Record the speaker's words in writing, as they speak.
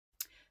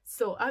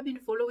So I've been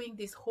following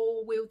this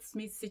whole Will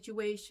Smith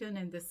situation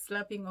and the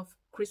slapping of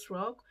Chris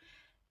Rock.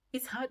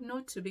 It's hard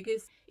not to,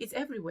 because it's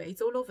everywhere.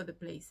 It's all over the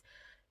place.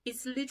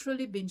 It's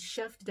literally been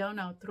shoved down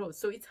our throats.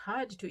 So it's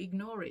hard to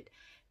ignore it.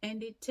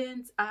 And it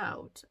turns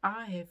out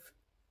I have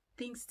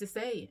things to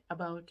say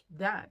about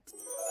that.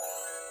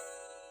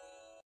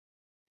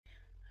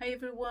 Hi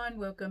everyone,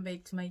 welcome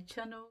back to my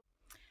channel.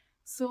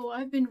 So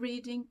I've been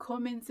reading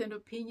comments and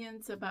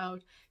opinions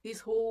about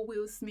this whole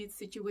Will Smith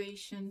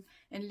situation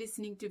and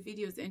listening to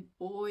videos, and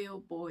boy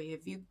oh boy,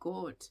 have you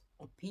got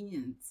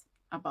opinions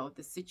about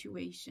the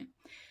situation.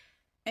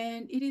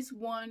 And it is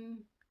one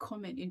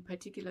comment in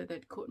particular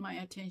that caught my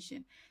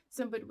attention.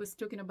 Somebody was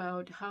talking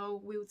about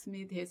how Will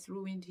Smith has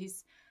ruined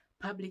his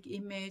public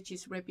image,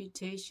 his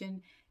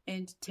reputation,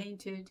 and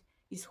tainted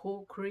his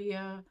whole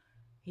career.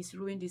 He's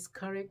ruined his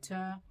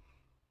character.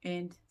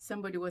 And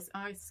somebody was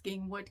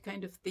asking, what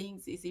kind of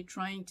things is he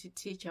trying to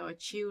teach our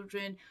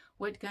children?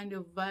 What kind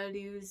of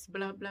values,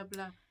 blah, blah,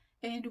 blah.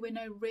 And when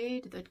I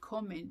read that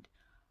comment,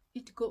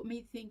 it got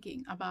me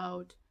thinking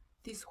about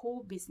this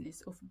whole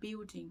business of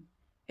building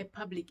a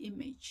public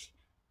image,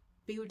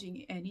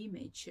 building an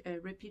image, a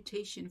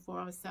reputation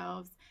for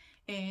ourselves,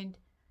 and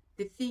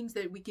the things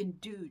that we can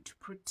do to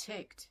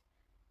protect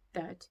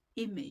that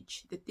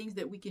image, the things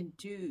that we can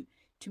do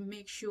to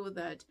make sure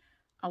that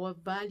our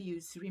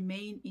values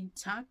remain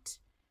intact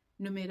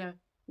no matter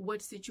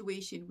what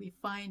situation we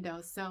find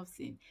ourselves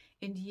in.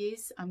 And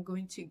yes, I'm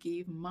going to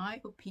give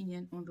my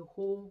opinion on the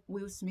whole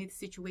Will Smith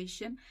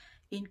situation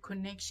in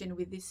connection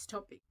with this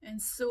topic.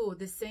 And so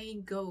the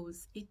saying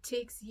goes, it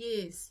takes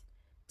years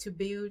to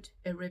build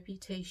a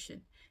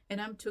reputation.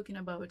 And I'm talking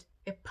about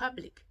a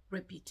public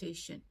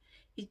reputation.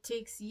 It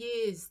takes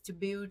years to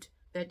build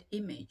that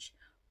image,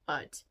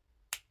 but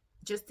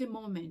just a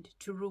moment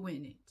to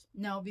ruin it.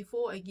 Now,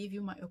 before I give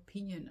you my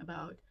opinion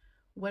about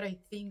what I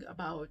think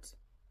about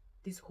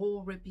this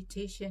whole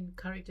reputation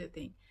character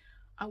thing,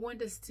 I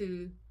want us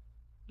to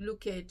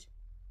look at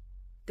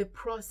the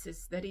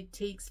process that it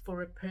takes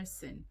for a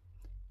person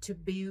to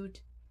build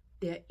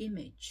their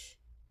image,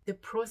 the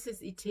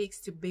process it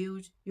takes to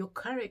build your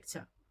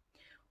character.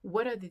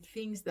 What are the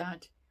things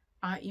that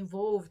are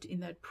involved in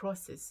that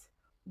process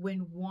when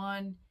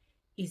one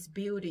is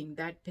building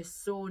that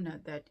persona,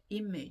 that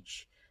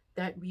image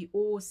that we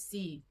all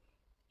see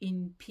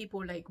in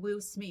people like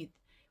Will Smith,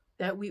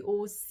 that we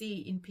all see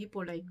in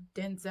people like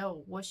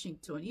Denzel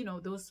Washington, you know,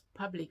 those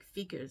public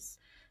figures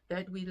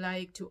that we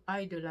like to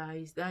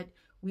idolize, that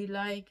we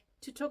like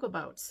to talk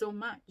about so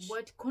much.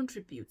 What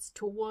contributes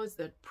towards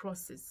that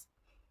process?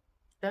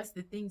 That's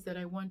the things that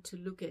I want to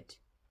look at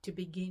to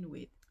begin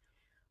with.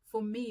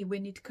 For me,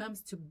 when it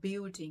comes to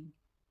building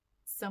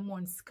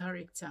someone's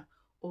character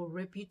or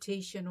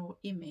reputation or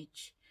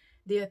image,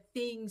 there are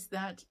things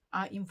that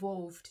are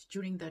involved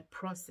during that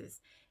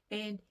process.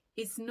 And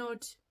it's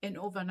not an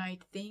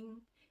overnight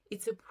thing,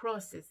 it's a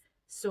process.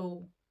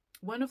 So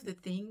one of the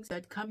things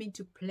that come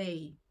into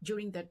play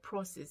during that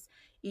process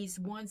is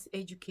one's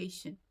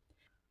education.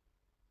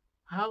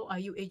 How are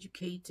you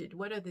educated?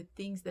 What are the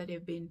things that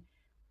have been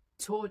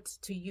taught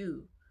to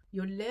you?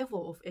 Your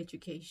level of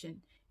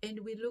education. And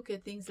we look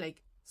at things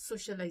like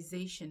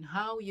socialization,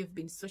 how you've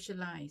been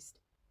socialized,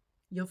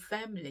 your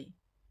family,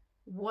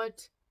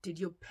 what did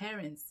your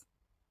parents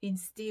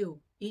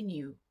instill in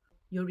you,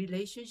 your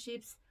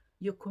relationships,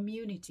 your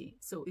community.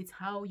 So it's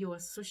how you are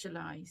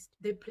socialized,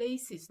 the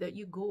places that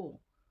you go,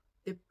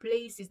 the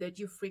places that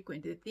you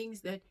frequent, the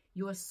things that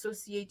you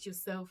associate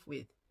yourself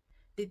with,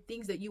 the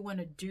things that you want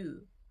to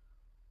do,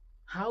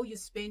 how you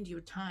spend your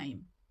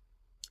time.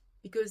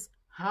 Because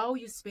how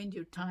you spend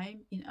your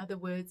time, in other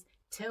words,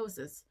 tells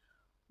us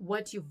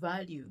what you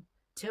value,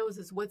 tells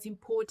us what's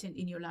important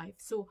in your life.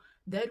 So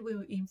that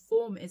will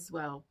inform as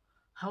well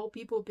how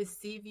people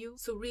perceive you.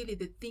 So really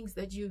the things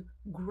that you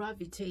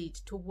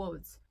gravitate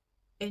towards.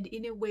 And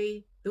in a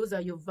way, those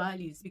are your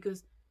values,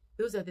 because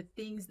those are the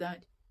things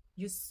that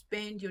you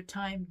spend your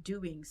time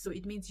doing. So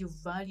it means you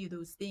value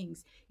those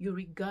things. You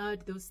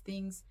regard those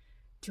things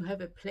to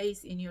have a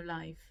place in your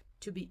life,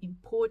 to be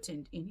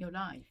important in your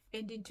life.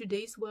 And in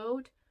today's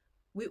world,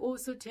 we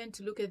also tend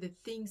to look at the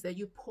things that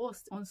you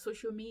post on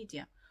social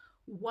media.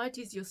 What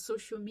is your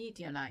social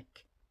media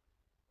like?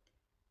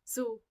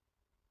 So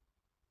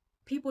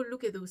people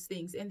look at those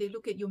things and they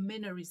look at your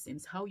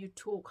mannerisms, how you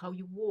talk, how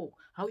you walk,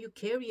 how you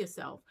carry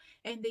yourself,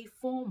 and they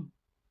form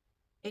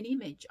an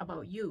image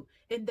about you.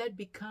 And that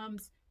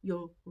becomes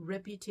your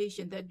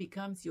reputation, that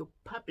becomes your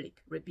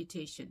public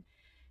reputation.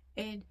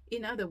 And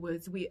in other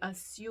words, we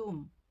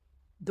assume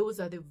those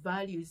are the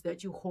values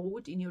that you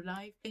hold in your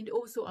life, and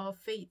also our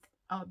faith,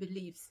 our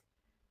beliefs.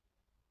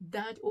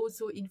 That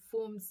also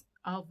informs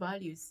our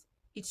values.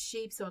 It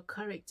shapes our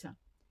character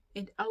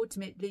and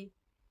ultimately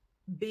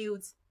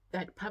builds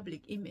that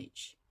public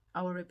image,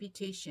 our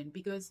reputation.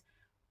 Because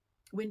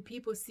when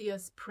people see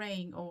us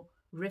praying or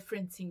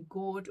referencing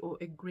God or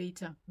a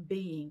greater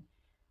being,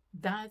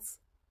 that's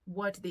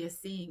what they are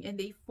seeing, and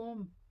they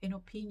form an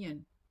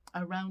opinion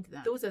around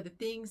that. Those are the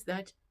things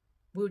that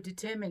will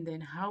determine then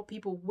how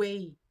people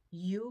weigh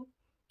you,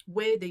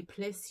 where they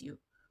place you.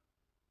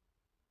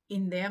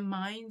 in their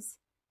minds,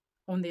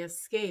 on their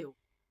scale.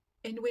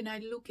 And when I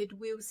look at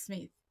Will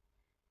Smith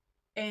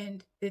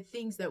and the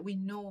things that we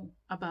know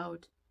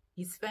about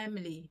his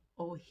family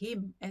or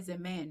him as a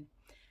man,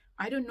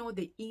 I don't know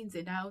the ins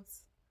and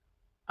outs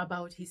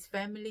about his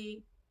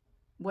family,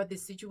 what the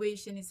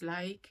situation is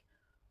like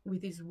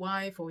with his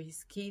wife or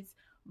his kids,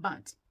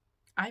 but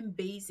I'm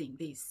basing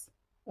this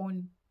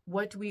on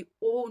what we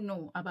all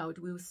know about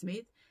Will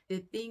Smith, the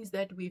things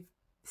that we've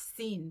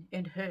seen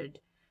and heard,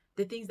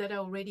 the things that are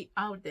already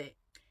out there.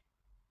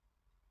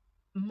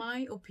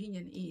 My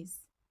opinion is,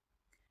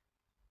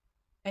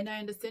 and I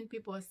understand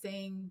people are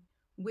saying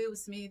Will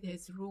Smith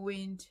has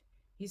ruined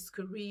his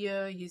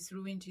career, he's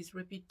ruined his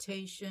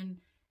reputation,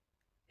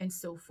 and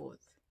so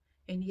forth.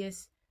 And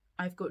yes,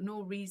 I've got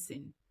no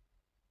reason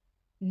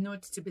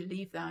not to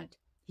believe that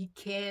he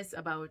cares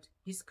about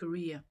his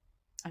career.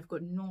 I've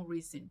got no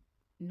reason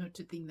not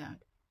to think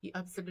that. He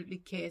absolutely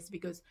cares,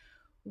 because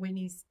when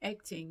he's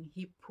acting,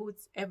 he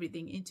puts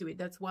everything into it.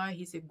 That's why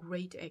he's a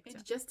great actor.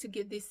 And just to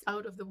get this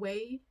out of the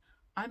way,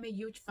 I'm a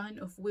huge fan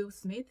of Will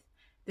Smith.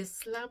 The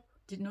slap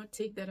did not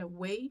take that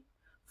away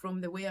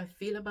from the way I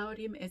feel about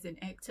him as an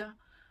actor,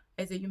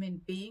 as a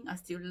human being. I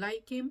still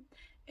like him.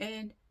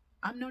 And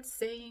I'm not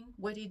saying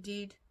what he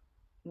did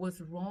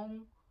was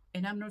wrong,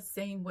 and I'm not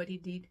saying what he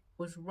did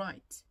was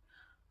right.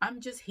 I'm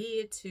just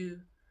here to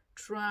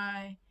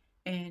try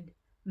and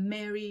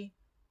marry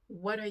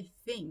what I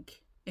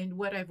think and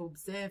what I've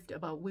observed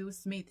about Will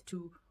Smith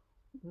to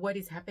what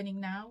is happening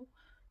now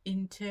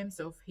in terms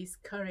of his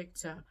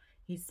character,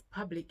 his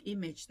public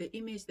image, the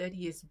image that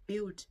he has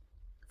built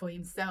for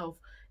himself,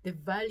 the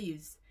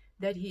values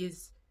that he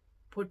has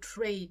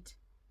portrayed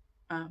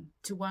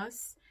to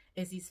us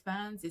as his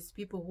fans, as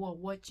people who are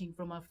watching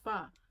from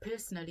afar.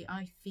 Personally,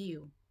 I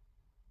feel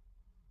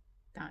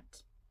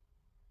that.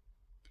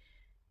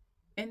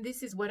 And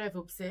this is what I've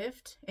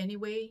observed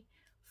anyway,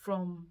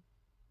 from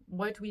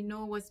what we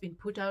know, what's been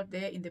put out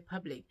there in the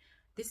public.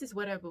 This is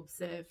what I've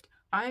observed.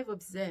 I've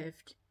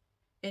observed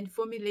and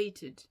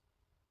formulated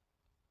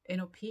an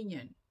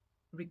opinion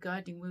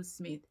regarding Will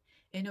Smith,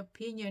 an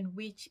opinion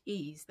which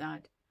is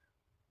that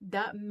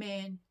that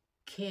man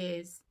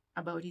cares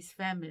about his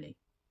family.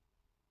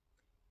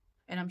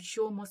 And I'm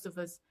sure most of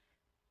us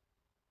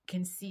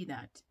can see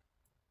that.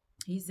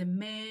 He's a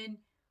man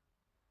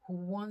who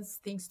wants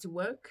things to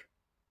work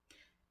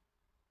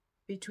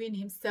between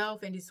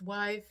himself and his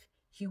wife.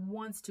 He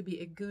wants to be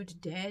a good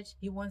dad.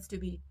 He wants to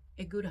be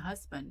a good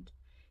husband.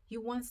 He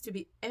wants to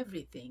be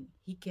everything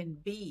he can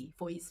be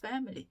for his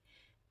family.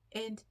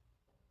 And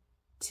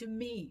to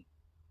me,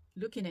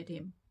 looking at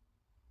him,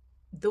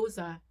 those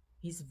are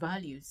his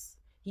values.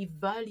 He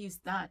values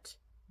that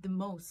the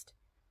most,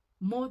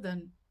 more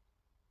than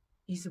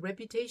his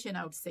reputation,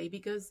 I would say,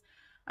 because,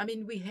 I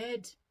mean, we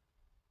had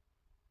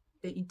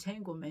the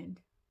entanglement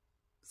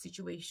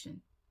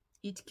situation.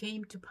 It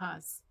came to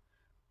pass.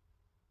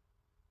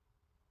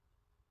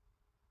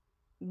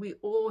 We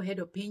all had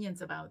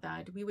opinions about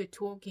that. We were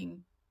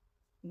talking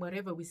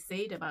whatever we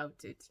said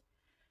about it.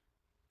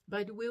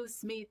 But Will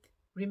Smith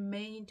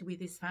remained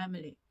with his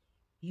family.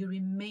 He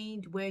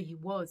remained where he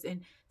was.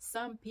 And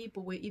some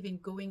people were even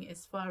going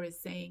as far as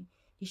saying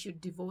he should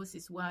divorce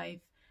his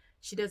wife.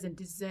 She doesn't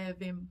deserve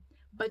him.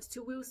 But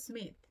to Will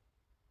Smith,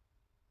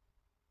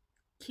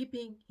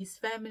 keeping his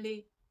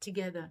family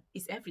together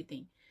is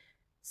everything.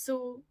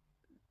 So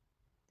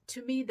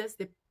to me, that's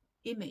the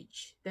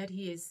image that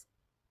he has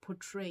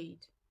portrayed.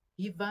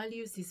 He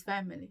values his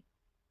family.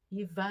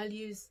 He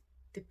values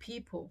the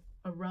people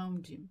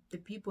around him, the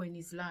people in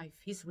his life,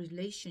 his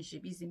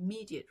relationship, his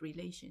immediate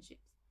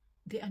relationships.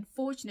 The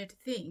unfortunate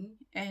thing,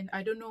 and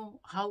I don't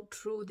know how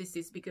true this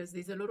is because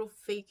there's a lot of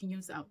fake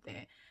news out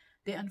there.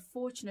 The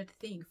unfortunate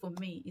thing for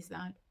me is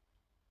that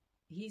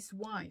his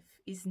wife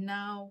is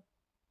now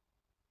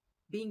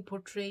being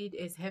portrayed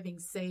as having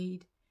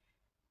said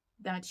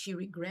that she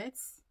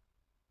regrets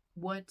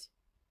what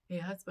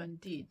her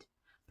husband did.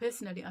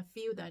 Personally, I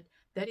feel that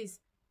that is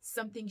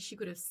something she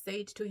could have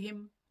said to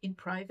him in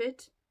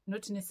private,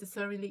 not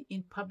necessarily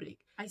in public.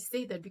 I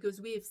say that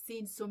because we have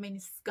seen so many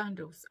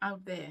scandals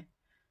out there.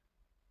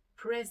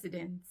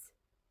 Presidents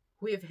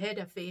who have had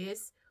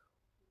affairs,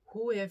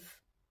 who have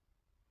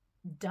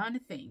done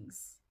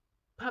things,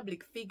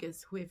 public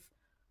figures who have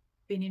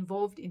been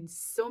involved in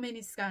so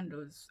many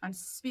scandals,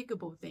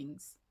 unspeakable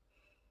things,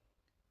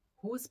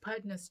 whose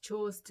partners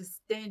chose to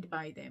stand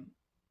by them,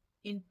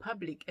 in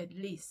public at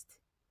least.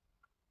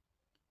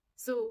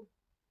 So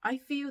I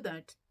feel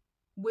that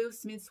Will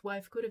Smith's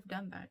wife could have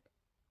done that.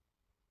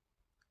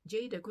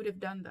 Jada could have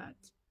done that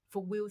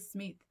for Will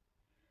Smith.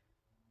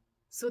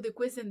 So the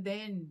question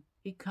then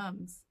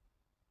becomes,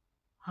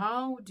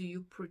 how do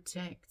you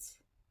protect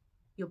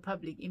your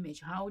public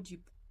image? How do you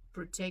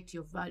protect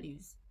your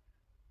values?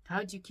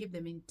 How do you keep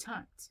them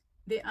intact?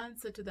 The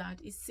answer to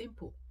that is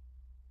simple.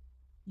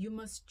 You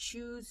must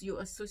choose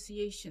your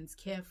associations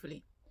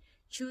carefully.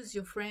 Choose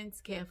your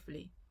friends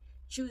carefully.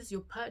 Choose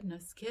your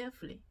partners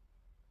carefully.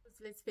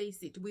 Let's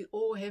face it, we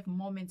all have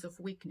moments of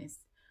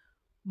weakness.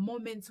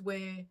 Moments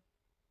where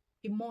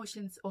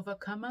emotions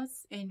overcome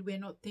us and we're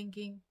not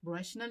thinking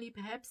rationally,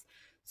 perhaps.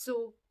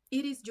 So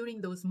it is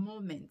during those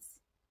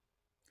moments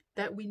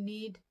that we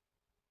need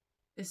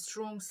a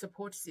strong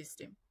support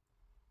system.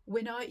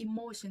 When our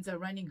emotions are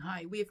running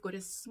high, we've got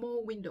a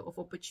small window of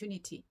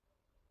opportunity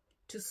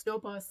to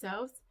stop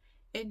ourselves.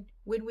 And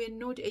when we're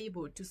not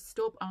able to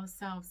stop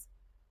ourselves,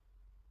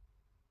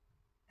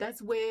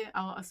 that's where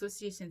our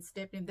associations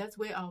step in. That's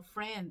where our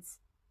friends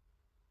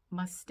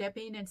must step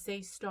in and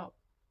say, stop.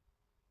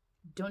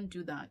 Don't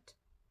do that.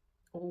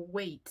 Or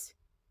wait.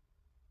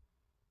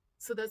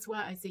 So that's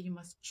why I say you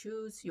must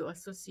choose your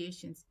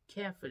associations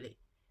carefully.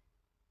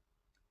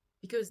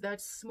 Because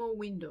that small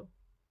window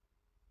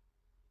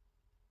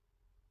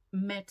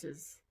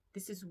matters.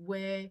 This is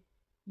where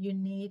you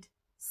need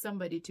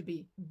somebody to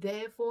be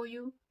there for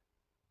you.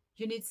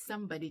 You need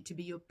somebody to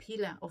be your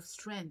pillar of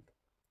strength.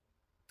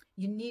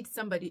 You need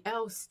somebody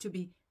else to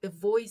be the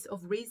voice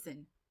of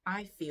reason.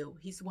 I feel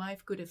his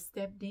wife could have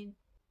stepped in.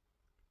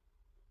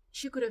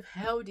 She could have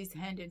held his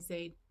hand and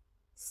said,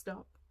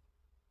 stop.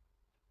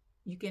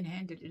 You can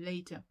handle it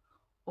later.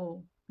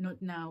 Or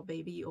not now,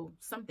 baby, or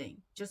something,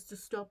 just to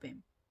stop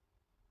him.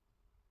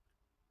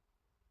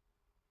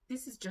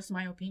 This is just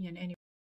my opinion anyway.